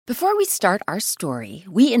Before we start our story,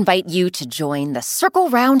 we invite you to join the Circle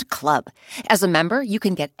Round Club. As a member, you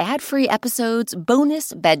can get ad-free episodes,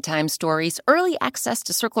 bonus bedtime stories, early access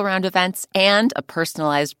to Circle Round events, and a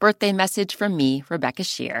personalized birthday message from me, Rebecca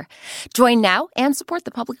Shear. Join now and support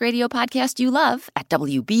the public radio podcast you love at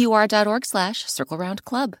wbur.org/Circle Round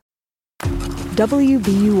Club.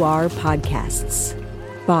 WBUR Podcasts,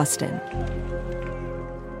 Boston.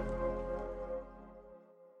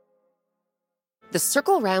 The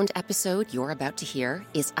Circle Round episode you're about to hear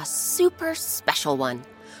is a super special one,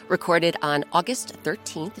 recorded on August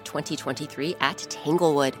 13th, 2023 at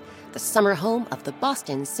Tanglewood, the summer home of the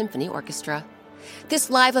Boston Symphony Orchestra. This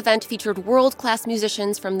live event featured world-class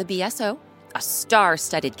musicians from the BSO, a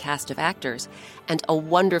star-studded cast of actors, and a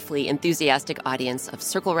wonderfully enthusiastic audience of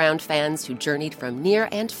Circle Round fans who journeyed from near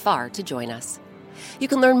and far to join us. You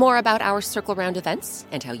can learn more about our Circle Round events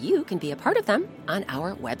and how you can be a part of them on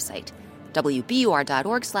our website,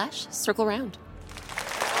 wbur.org/Circle Round.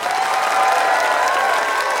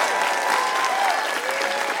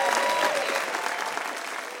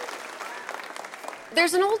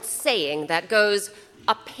 There's an old saying that goes,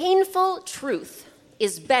 "A painful truth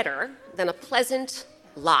is better than a pleasant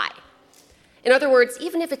lie." In other words,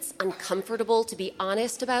 even if it's uncomfortable to be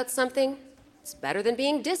honest about something, it's better than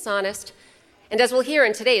being dishonest. And as we'll hear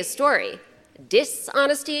in today's story,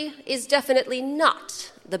 dishonesty is definitely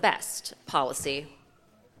not the best policy.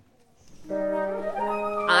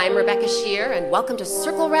 I'm Rebecca Shear, and welcome to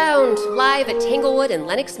Circle Round, live at Tanglewood in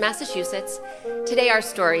Lenox, Massachusetts. Today our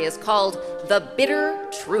story is called The Bitter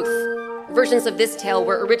Truth. Versions of this tale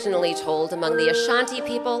were originally told among the Ashanti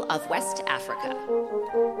people of West Africa.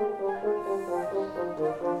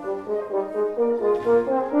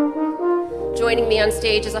 Joining me on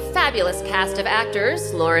stage is a fabulous cast of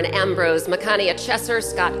actors: Lauren Ambrose, Makania Chesser,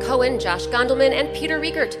 Scott Cohen, Josh Gondelman, and Peter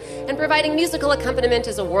Riegert. And providing musical accompaniment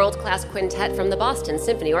is a world-class quintet from the Boston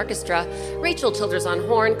Symphony Orchestra: Rachel Childers on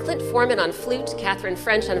horn, Clint Foreman on flute, Catherine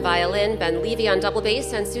French on violin, Ben Levy on double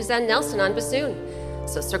bass, and Suzanne Nelson on bassoon.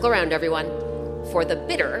 So circle around, everyone, for the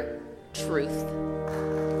bitter truth.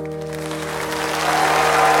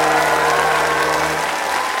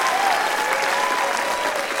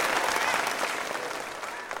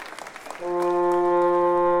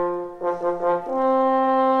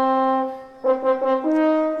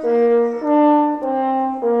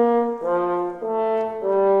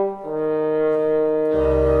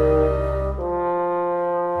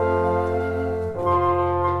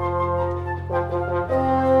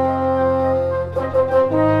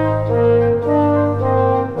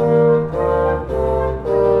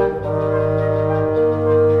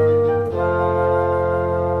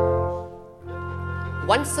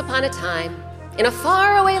 Once upon a time, in a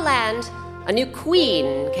faraway land, a new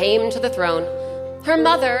queen came to the throne. Her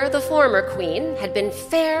mother, the former queen, had been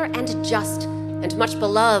fair and just and much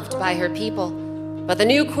beloved by her people. But the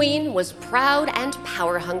new queen was proud and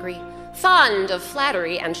power-hungry, fond of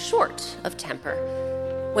flattery and short of temper.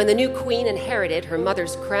 When the new queen inherited her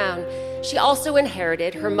mother's crown, she also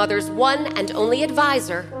inherited her mother's one and only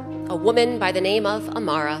advisor, a woman by the name of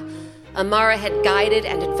Amara. Amara had guided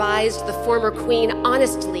and advised the former queen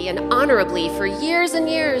honestly and honorably for years and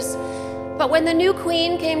years. But when the new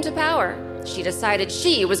queen came to power, she decided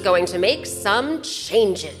she was going to make some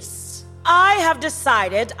changes. I have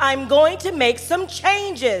decided I'm going to make some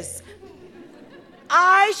changes.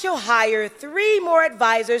 I shall hire 3 more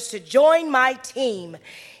advisors to join my team,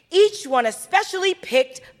 each one especially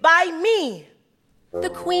picked by me. The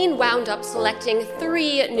queen wound up selecting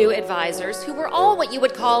 3 new advisors who were all what you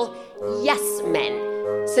would call yes men,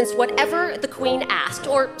 since whatever the queen asked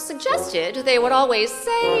or suggested, they would always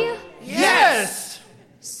say yes!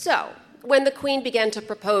 So, when the queen began to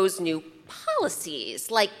propose new policies,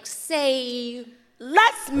 like, say,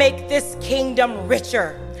 let's make this kingdom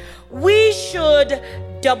richer. We should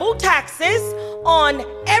double taxes on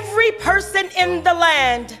every person in the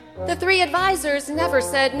land. The 3 advisors never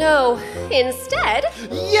said no. Instead,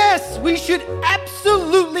 yes, we should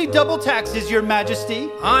absolutely double taxes, Your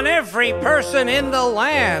Majesty. On every person in the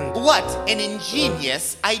land. What an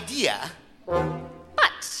ingenious idea.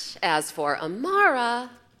 But as for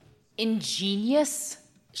Amara, ingenious?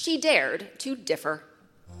 She dared to differ.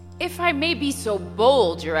 If I may be so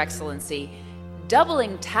bold, Your Excellency,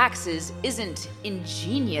 doubling taxes isn't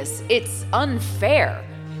ingenious, it's unfair.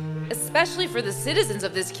 Especially for the citizens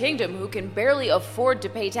of this kingdom who can barely afford to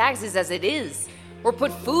pay taxes as it is, or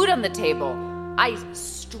put food on the table. I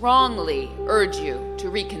strongly urge you to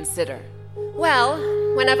reconsider. Well,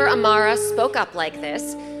 whenever Amara spoke up like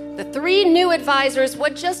this, the 3 new advisors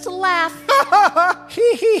would just laugh.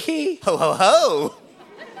 Hee hee hee. Ho ho ho.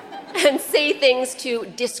 and say things to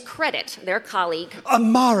discredit their colleague.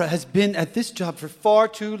 Amara has been at this job for far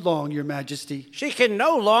too long, Your Majesty. She can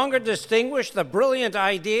no longer distinguish the brilliant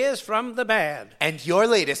ideas from the bad. And your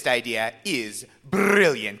latest idea is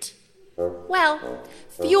brilliant. Well,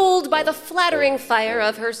 fueled by the flattering fire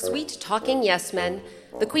of her sweet-talking yes-men,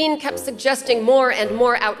 the Queen kept suggesting more and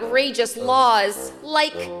more outrageous laws,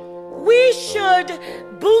 like... We should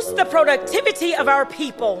boost the productivity of our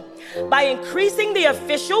people by increasing the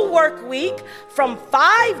official work week from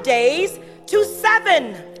 5 days to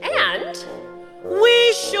 7. And...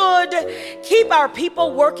 We should keep our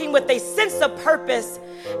people working with a sense of purpose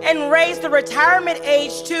and raise the retirement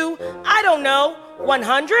age to,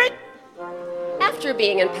 100? After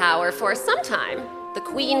being in power for some time, the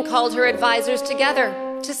Queen called her advisors together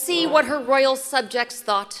to see what her royal subjects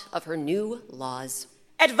thought of her new laws.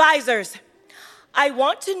 Advisors, I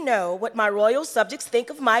want to know what my royal subjects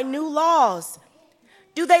think of my new laws.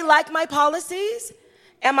 Do they like my policies?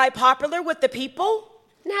 Am I popular with the people?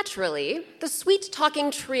 Naturally, the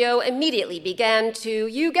sweet-talking trio immediately began to,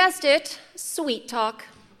 you guessed it, sweet talk.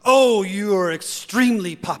 Oh, you are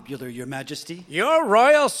extremely popular, Your Majesty. Your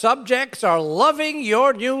royal subjects are loving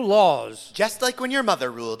your new laws. Just like when your mother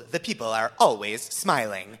ruled, the people are always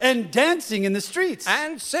smiling. And dancing in the streets.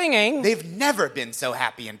 And singing. They've never been so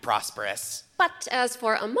happy and prosperous. But as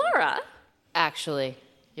for Amara... Actually,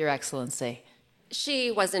 Your Excellency, she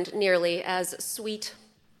wasn't nearly as sweet.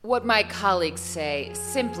 what my colleagues say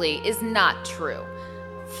simply is not true.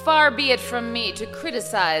 Far be it from me to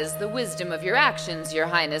criticize the wisdom of your actions, Your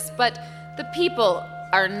Highness, but the people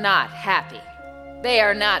are not happy. They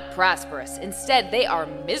are not prosperous. Instead, they are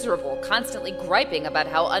miserable, constantly griping about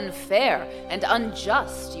how unfair and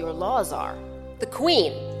unjust your laws are. The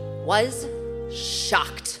Queen was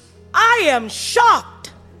shocked. I am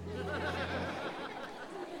shocked.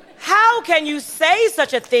 How can you say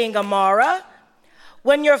such a thing, Amara,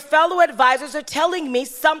 when your fellow advisors are telling me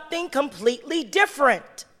something completely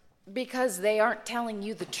different? Because they aren't telling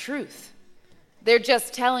you the truth. They're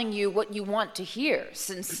just telling you what you want to hear,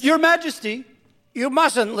 since... Your Majesty, you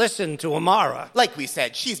mustn't listen to Amara. Like we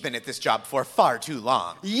said, she's been at this job for far too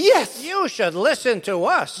long. yes! You should listen to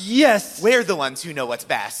us. Yes! We're the ones who know what's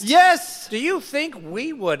best. Yes! Do you think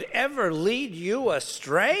we would ever lead you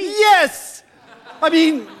astray? Yes!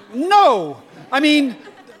 No!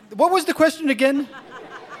 What was the question again?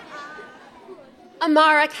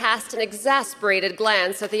 Amara cast an exasperated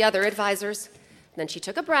glance at the other advisors. Then she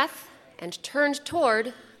took a breath and turned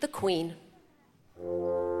toward the Queen.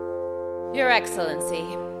 Your Excellency,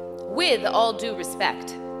 with all due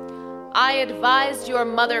respect, I advised your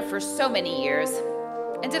mother for so many years,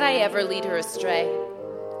 and did I ever lead her astray?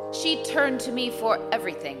 She turned to me for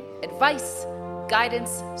everything: advice,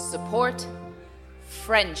 guidance, support,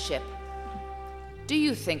 friendship. Do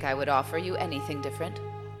you think I would offer you anything different?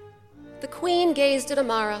 The Queen gazed at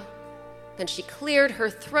Amara. Then she cleared her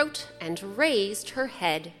throat and raised her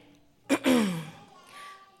head.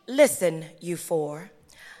 Listen, you four.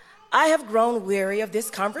 I have grown weary of this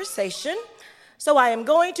conversation, so I am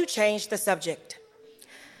going to change the subject.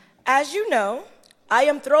 As you know, I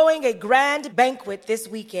am throwing a grand banquet this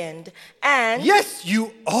weekend, and... Yes,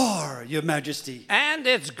 you are, Your Majesty. And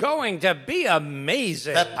it's going to be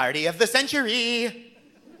amazing. The party of the century.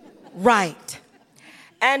 Right.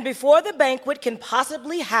 And before the banquet can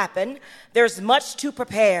possibly happen, there's much to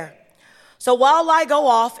prepare. So while I go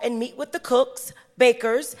off and meet with the cooks,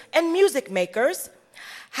 bakers, and music makers,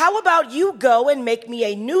 how about you go and make me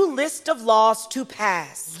a new list of laws to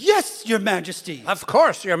pass? Yes, Your Majesty. Of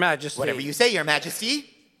course, Your Majesty. Whatever you say, Your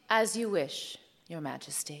Majesty. As you wish, Your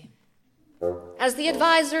Majesty. As the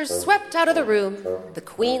advisors swept out of the room, the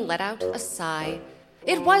Queen let out a sigh.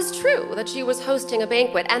 It was true that she was hosting a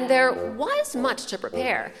banquet, and there was much to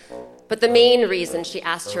prepare. But the main reason she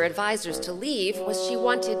asked her advisors to leave was she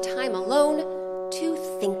wanted time alone to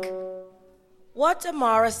think. What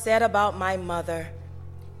Amara said about my mother,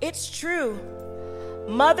 it's true.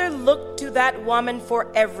 Mother looked to that woman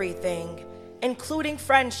for everything, including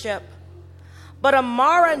friendship. But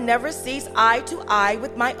Amara never sees eye to eye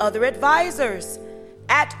with my other advisors,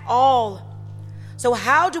 at all. So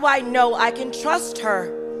how do I know I can trust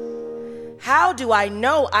her? How do I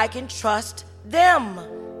know I can trust them?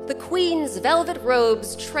 The Queen's velvet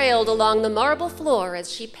robes trailed along the marble floor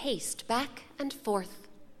as she paced back and forth.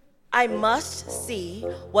 I must see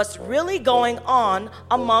what's really going on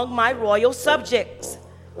among my royal subjects,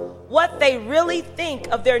 what they really think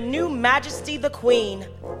of their new Majesty the Queen.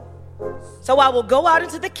 So I will go out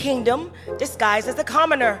into the kingdom disguised as a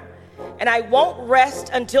commoner, and I won't rest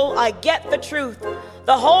until I get the truth,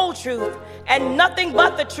 the whole truth, and nothing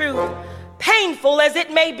but the truth. painful as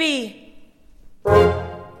it may be.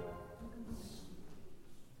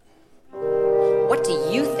 What do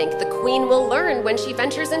you think the queen will learn when she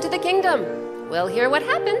ventures into the kingdom? We'll hear what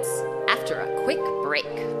happens after a quick break.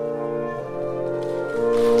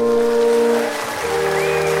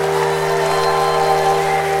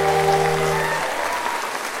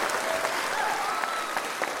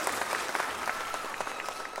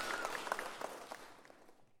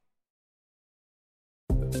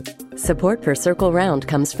 Support for Circle Round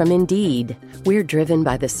comes from Indeed. We're driven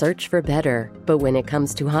by the search for better. But when it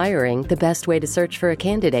comes to hiring, the best way to search for a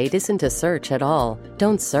candidate isn't to search at all.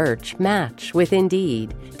 Don't search, match with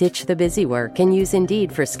Indeed. Ditch the busy work and use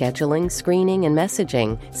Indeed for scheduling, screening, and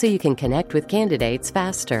messaging so you can connect with candidates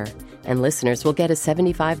faster. And listeners will get a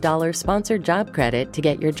 $75 sponsored job credit to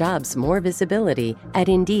get your jobs more visibility at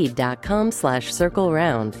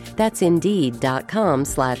Indeed.com/circleround. That's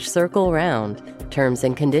Indeed.com/circleround. Terms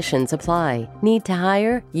and conditions apply. Need to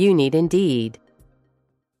hire? You need Indeed.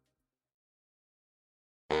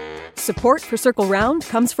 Support for Circle Round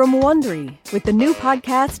comes from Wondery with the new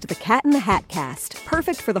podcast, The Cat in the Hat Cast,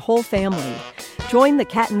 perfect for the whole family. Join the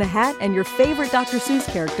Cat in the Hat and your favorite Dr. Seuss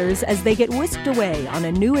characters as they get whisked away on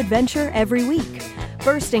a new adventure every week.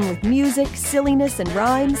 Bursting with music, silliness, and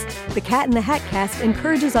rhymes, the Cat in the Hat Cast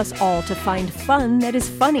encourages us all to find fun that is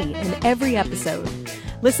funny in every episode.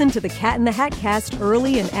 Listen to the Cat in the Hat Cast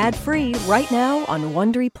early and ad-free right now on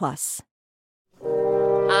Wondery Plus.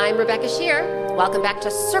 I'm Rebecca Shear. Welcome back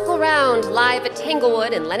to Circle Round, live at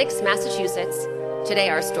Tanglewood in Lenox, Massachusetts. Today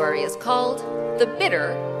our story is called The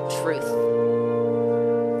Bitter Truth.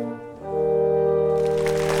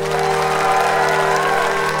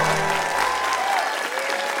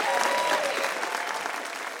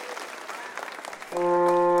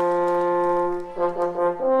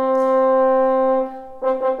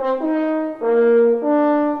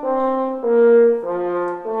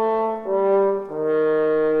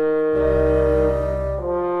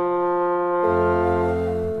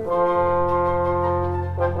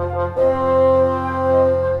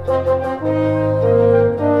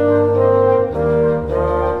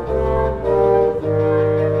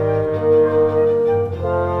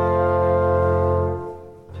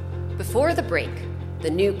 Before the break, the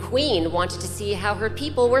new queen wanted to see how her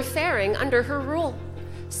people were faring under her rule.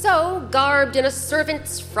 So, garbed in a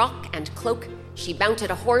servant's frock and cloak, she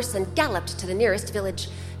mounted a horse and galloped to the nearest village.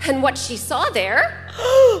 And what she saw there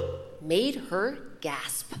made her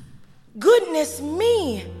gasp. Goodness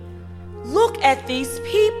me! Look at these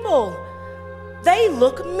people. They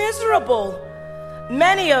look miserable.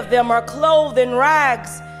 Many of them are clothed in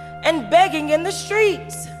rags and begging in the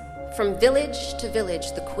streets. From village to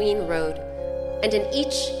village the queen rode, and in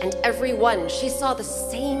each and every one she saw the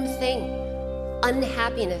same thing: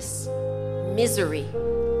 unhappiness, misery,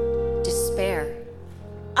 despair.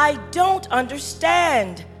 I don't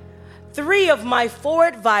understand. 3 of my 4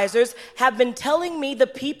 advisors have been telling me the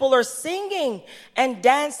people are singing and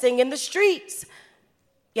dancing in the streets.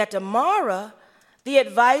 Yet Amara, the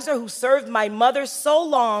advisor who served my mother so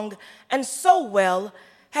long and so well,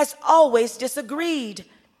 has always disagreed.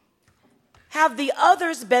 Have the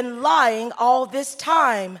others been lying all this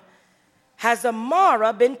time? Has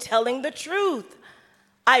Amara been telling the truth?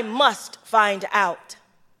 I must find out.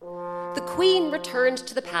 The queen returned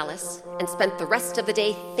to the palace and spent the rest of the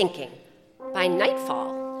day thinking. By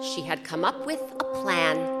nightfall, she had come up with a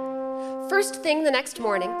plan. First thing the next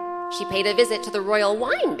morning, she paid a visit to the royal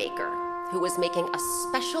winemaker, who was making a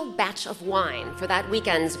special batch of wine for that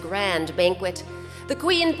weekend's grand banquet. The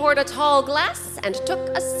queen poured a tall glass and took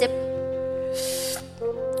a sip.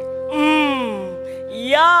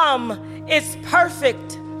 Yum! It's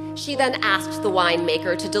perfect. She then asked the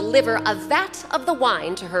winemaker to deliver a vat of the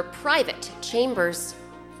wine to her private chambers.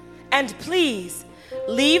 And please,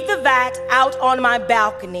 leave the vat out on my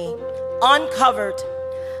balcony, uncovered.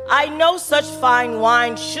 I know such fine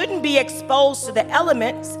wine shouldn't be exposed to the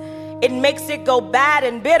elements. It makes it go bad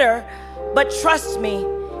and bitter, but trust me,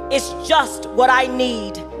 it's just what I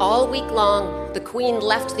need. All week long, the queen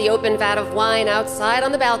left the open vat of wine outside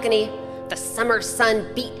on the balcony. The summer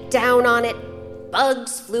sun beat down on it.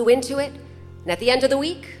 Bugs flew into it. And at the end of the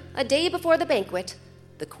week, a day before the banquet,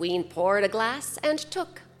 the queen poured a glass and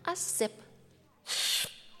took a sip.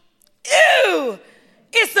 Ew!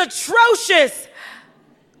 It's atrocious!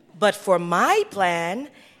 But for my plan,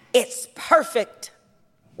 it's perfect.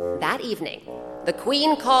 That evening, the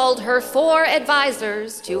queen called her 4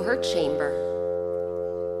 advisors to her chamber.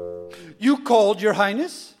 You called, Your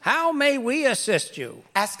Highness? How may we assist you?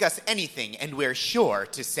 Ask us anything, and we're sure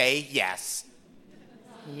to say yes.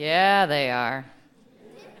 Yeah, they are.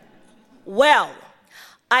 Well,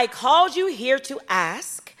 I called you here to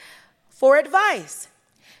ask for advice.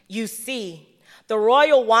 You see, the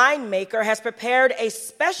royal winemaker has prepared a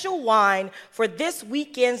special wine for this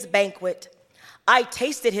weekend's banquet. I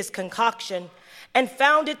tasted his concoction and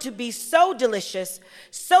found it to be so delicious,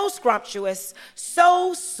 so scrumptious,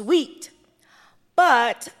 so sweet.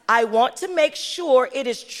 But I want to make sure it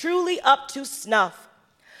is truly up to snuff.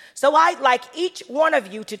 So I'd like each one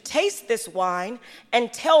of you to taste this wine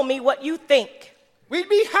and tell me what you think. We'd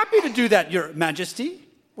be happy to do that, Your Majesty.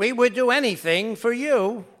 We would do anything for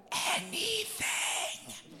you.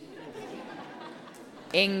 Anything.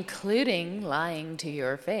 Including lying to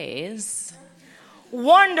your face.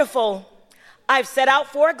 Wonderful. I've set out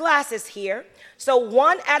 4 glasses here, so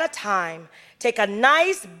one at a time. Take a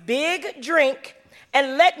nice big drink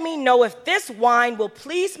and let me know if this wine will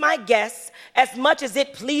please my guests as much as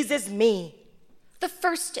it pleases me. The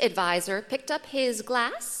first advisor picked up his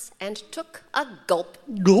glass and took a gulp.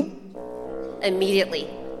 Gulp. Immediately,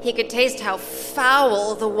 he could taste how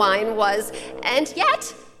foul the wine was, and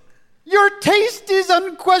yet... Your taste is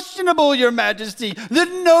unquestionable, Your Majesty. The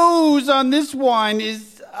nose on this wine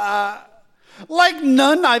is, like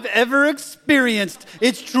none I've ever experienced.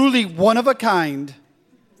 It's truly one of a kind.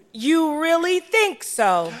 You really think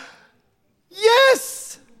so?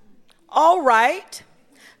 Yes! All right.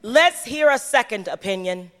 Let's hear a second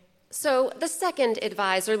opinion. So the second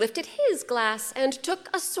advisor lifted his glass and took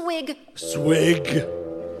a swig. Swig.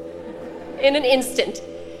 In an instant,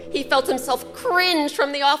 he felt himself cringe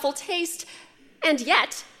from the awful taste, and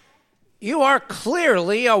yet... You are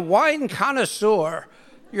clearly a wine connoisseur.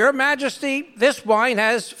 Your Majesty, this wine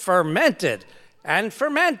has fermented and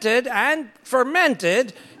fermented and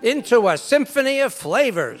fermented into a symphony of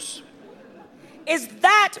flavors. Is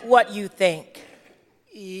that what you think?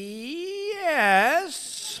 Yes.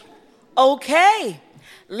 Okay,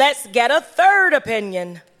 let's get a third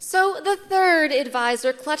opinion. So the third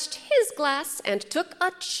advisor clutched his glass and took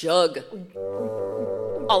a chug.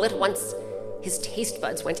 All at once, his taste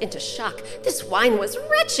buds went into shock. This wine was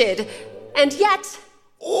wretched, and yet...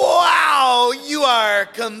 Wow, you are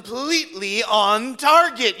completely on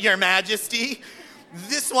target, Your Majesty.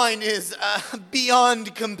 This wine is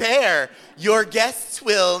beyond compare. Your guests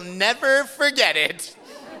will never forget it.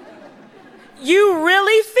 You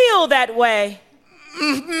really feel that way?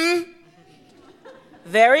 Mm-hmm.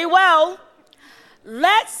 Very well.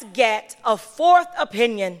 Let's get a fourth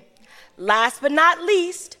opinion. Last but not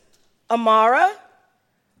least, Amara,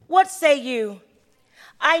 what say you?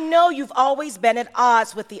 I know you've always been at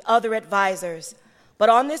odds with the other advisors, but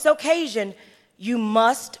on this occasion, you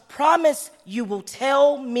must promise you will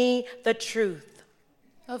tell me the truth.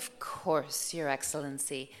 Of course, Your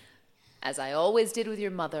Excellency. As I always did with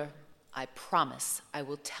your mother, I promise I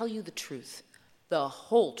will tell you the truth, the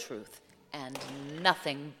whole truth, and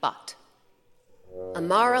nothing but.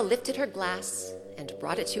 Amara lifted her glass and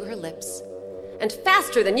brought it to her lips, and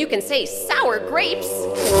faster than you can say sour grapes,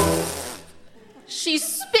 she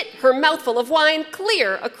spit her mouthful of wine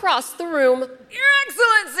clear across the room. Your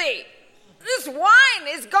Excellency, this wine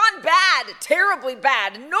has gone bad, terribly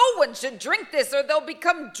bad. No one should drink this or they'll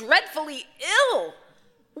become dreadfully ill.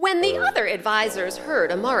 When the other advisors heard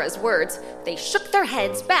Amara's words, they shook their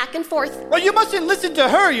heads back and forth. Well, you mustn't listen to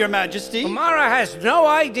her, Your Majesty. Amara has no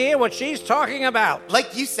idea what she's talking about.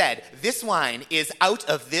 Like you said, this wine is out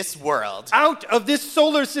of this world. Out of this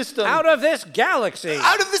solar system. Out of this galaxy.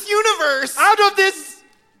 Out of this universe. Out of this...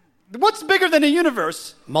 What's bigger than a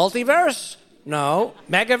universe? Multiverse? No.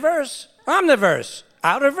 Megaverse? Omniverse?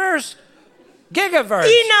 Outerverse? Gigaverse?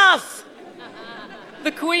 Enough!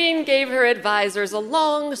 The queen gave her advisors a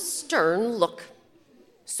long, stern look.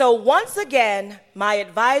 So once again, my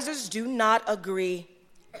advisors do not agree.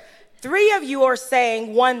 3 of you are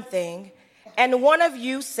saying one thing, and 1 of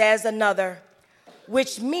you says another,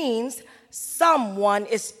 which means someone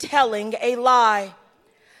is telling a lie.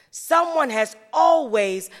 Someone has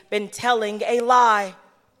always been telling a lie,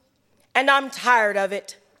 and I'm tired of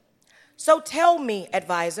it. So tell me,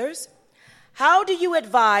 advisors, how do you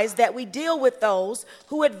advise that we deal with those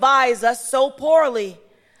who advise us so poorly?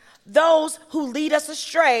 Those who lead us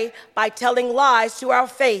astray by telling lies to our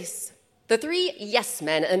face? The 3 yes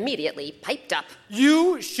men immediately piped up.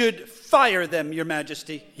 You should fire them, Your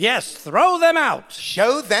Majesty. Yes, throw them out.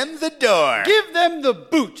 Show them the door. Give them the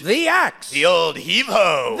boot. The axe. The old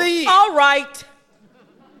heave-ho. All right.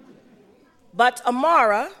 But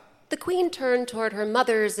Amara... The queen turned toward her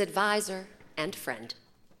mother's advisor and friend.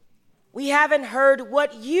 We haven't heard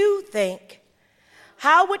what you think.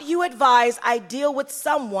 How would you advise I deal with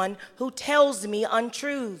someone who tells me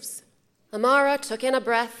untruths? Amara took in a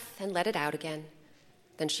breath and let it out again.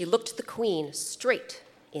 Then she looked the queen straight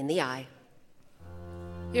in the eye.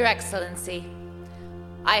 Your Excellency,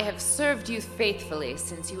 I have served you faithfully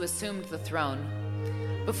since you assumed the throne.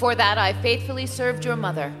 Before that, I faithfully served your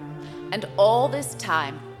mother, and all this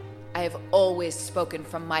time, I have always spoken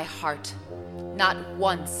from my heart. Not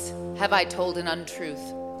once have I told an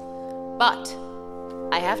untruth. But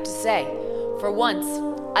I have to say, for once,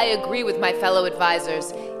 I agree with my fellow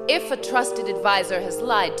advisors. If a trusted advisor has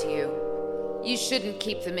lied to you, you shouldn't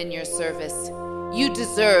keep them in your service. You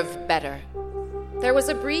deserve better. There was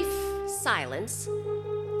a brief silence.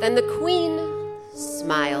 Then the Queen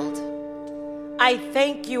smiled. I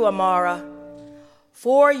thank you, Amara,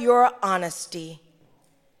 for your honesty.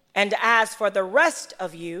 And as for the rest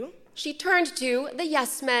of you, she turned to the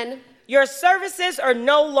yes men. Your services are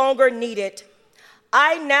no longer needed.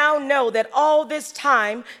 I now know that all this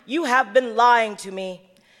time you have been lying to me,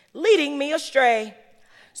 leading me astray.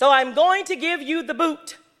 So I'm going to give you the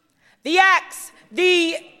boot, the axe,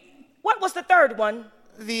 what was the third one?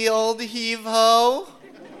 The old heave-ho?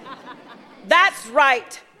 That's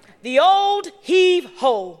right, the old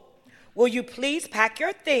heave-ho. Will you please pack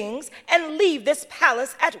your things and leave this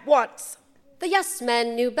palace at once? The yes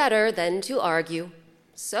men knew better than to argue.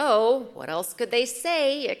 So, what else could they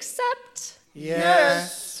say except...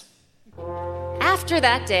 Yes. After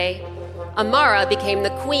that day, Amara became the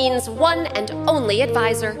Queen's one and only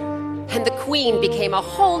advisor, and the Queen became a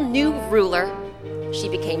whole new ruler. She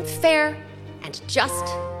became fair and just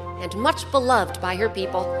and much beloved by her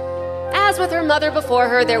people. As with her mother before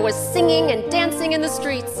her, there was singing and dancing in the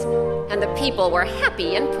streets, and the people were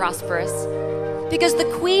happy and prosperous. Because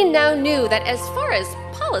the Queen now knew that as far as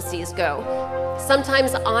policies go,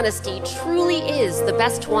 sometimes honesty truly is the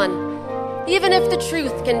best one, even if the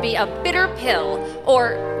truth can be a bitter pill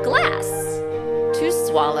or glass to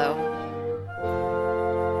swallow.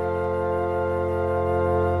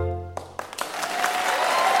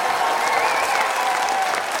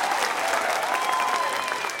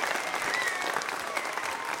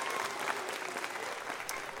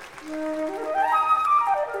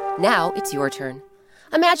 Now it's your turn.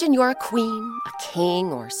 Imagine you're a queen, a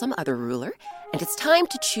king, or some other ruler, and it's time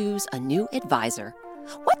to choose a new advisor.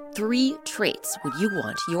 What 3 traits would you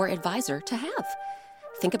want your advisor to have?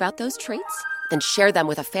 Think about those traits, then share them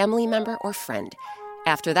with a family member or friend.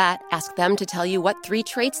 After that, ask them to tell you what 3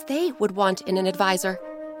 traits they would want in an advisor.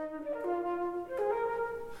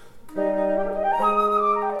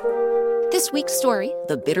 This week's story,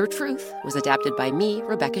 The Bitter Truth, was adapted by me,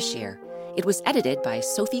 Rebecca Shear. It was edited by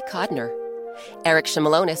Sophie Codner. Eric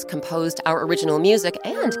Shimalonis composed our original music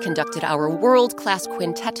and conducted our world-class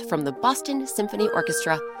quintet from the Boston Symphony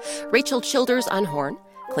Orchestra. Rachel Childers on horn,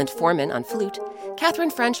 Clint Foreman on flute, Catherine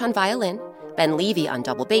French on violin, Ben Levy on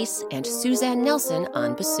double bass, and Suzanne Nelson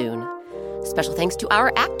on bassoon. Special thanks to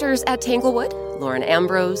our actors at Tanglewood, Lauren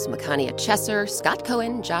Ambrose, Makania Chesser, Scott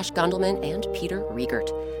Cohen, Josh Gondelman, and Peter Riegert.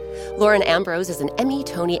 Lauren Ambrose is an Emmy,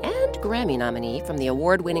 Tony, and Grammy nominee from the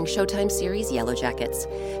award-winning Showtime series Yellow Jackets.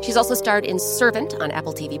 She's also starred in Servant on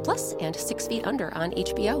Apple TV Plus and 6 Feet Under on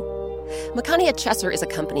HBO. Makania Chesser is a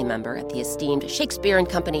company member at the esteemed Shakespeare &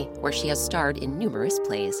 Company, where she has starred in numerous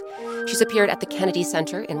plays. She's appeared at the Kennedy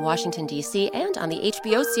Center in Washington, D.C., and on the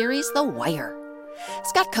HBO series The Wire.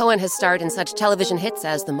 Scott Cohen has starred in such television hits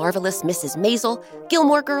as The Marvelous Mrs. Maisel,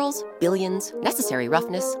 Gilmore Girls, Billions, Necessary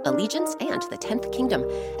Roughness, Allegiance, and The 10th Kingdom,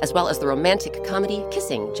 as well as the romantic comedy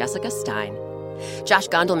Kissing Jessica Stein. Josh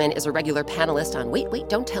Gondelman is a regular panelist on Wait, Wait,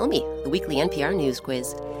 Don't Tell Me, the weekly NPR news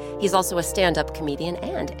quiz. He's also a stand-up comedian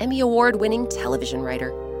and Emmy Award-winning television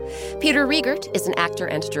writer. Peter Riegert is an actor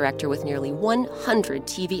and director with nearly 100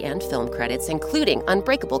 TV and film credits, including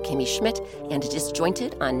Unbreakable Kimmy Schmidt and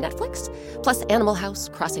Disjointed on Netflix, plus Animal House,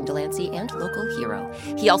 Crossing Delancey, and Local Hero.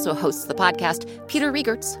 He also hosts the podcast Peter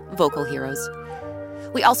Riegert's Vocal Heroes.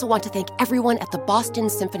 We also want to thank everyone at the Boston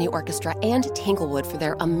Symphony Orchestra and Tanglewood for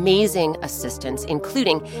their amazing assistance,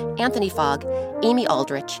 including Anthony Fogg, Amy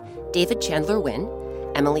Aldrich, David Chandler Wynn,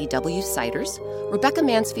 Emily W. Siders, Rebecca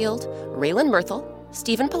Mansfield, Raylan Murthel,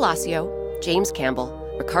 Stephen Palacio, James Campbell,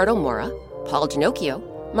 Ricardo Mora, Paul Ginocchio,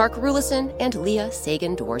 Mark Rulison, and Leah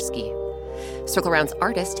Sagan-Dworsky. Circle Round's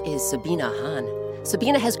artist is Sabina Hahn.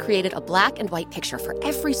 Sabina has created a black and white picture for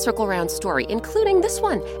every Circle Round story, including this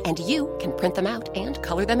one, and you can print them out and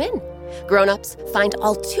color them in. Grown-ups, find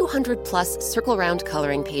all 200-plus Circle Round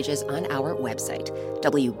coloring pages on our website,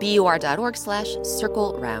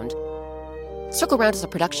 wbur.org/Circle Round. Circle Round is a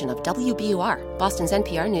production of WBUR, Boston's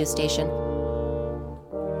NPR news station.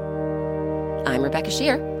 I'm Rebecca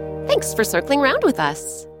Shear. Thanks for circling round with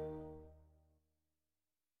us.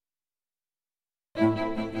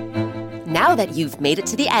 Now that you've made it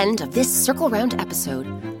to the end of this Circle Round episode,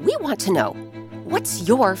 we want to know, What's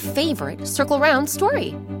your favorite Circle Round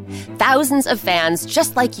story? Thousands of fans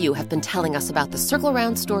just like you have been telling us about the Circle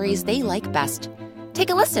Round stories they like best. Take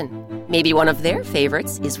a listen. Maybe one of their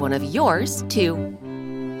favorites is one of yours, too.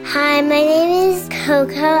 Hi, my name is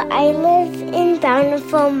Coco. I live in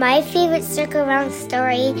Bountiful. My favorite Circle Round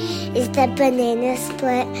story is the banana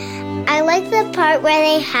split. I like the part where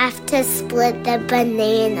they have to split the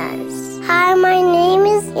bananas. Hi, my name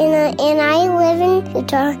is Anna, and I live in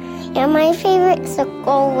Utah. And my favorite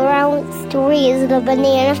Circle Round story is the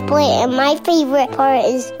banana split. And my favorite part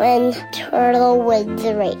is when Turtle wins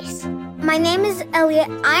the race. My name is Elliot.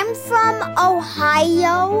 I'm from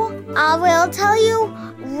Ohio. I will tell you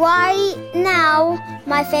right now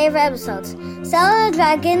my favorite episodes. Stella the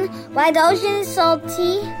Dragon, Why the Ocean is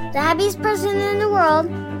Salty, The Happiest Person in the World,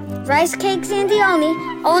 Rice Cakes and Dione,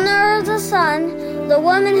 Owner of the Sun, The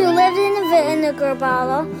Woman Who Lived in a Vinegar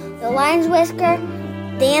Bottle, The Lion's Whisker,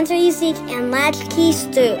 The Answer You Seek, and Latchkey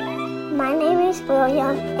Stew. My name is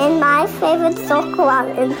William, and my favorite Circle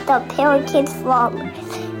Round is the Parakeets Flowers.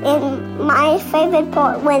 And my favorite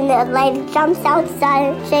part when the lady jumps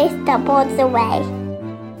outside and chases the birds away.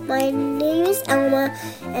 My name is Elma,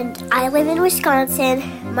 and I live in Wisconsin.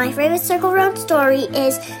 My favorite Circle Round story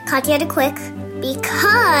is Katya the Quick,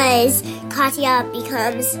 because Katya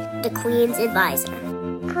becomes the Queen's advisor.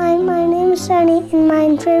 Hi, my name is Sunny, and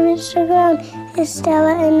my favorite Circle Round is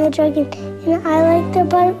Stella and the Dragon. And I like the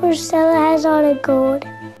part where Stella has all the gold.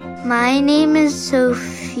 My name is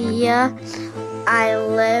Sophia. I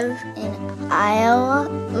live in Iowa.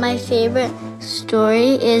 My favorite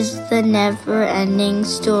story is the Never-Ending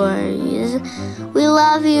Stories. We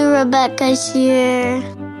love you, Rebecca's here.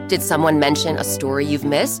 Did someone mention a story you've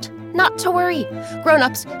missed? Not to worry.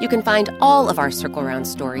 Grown-ups, you can find all of our Circle Round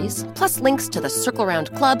stories, plus links to the Circle Round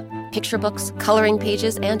Club, picture books, coloring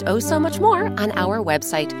pages, and oh so much more on our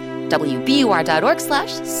website,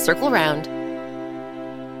 wbur.org/circleround.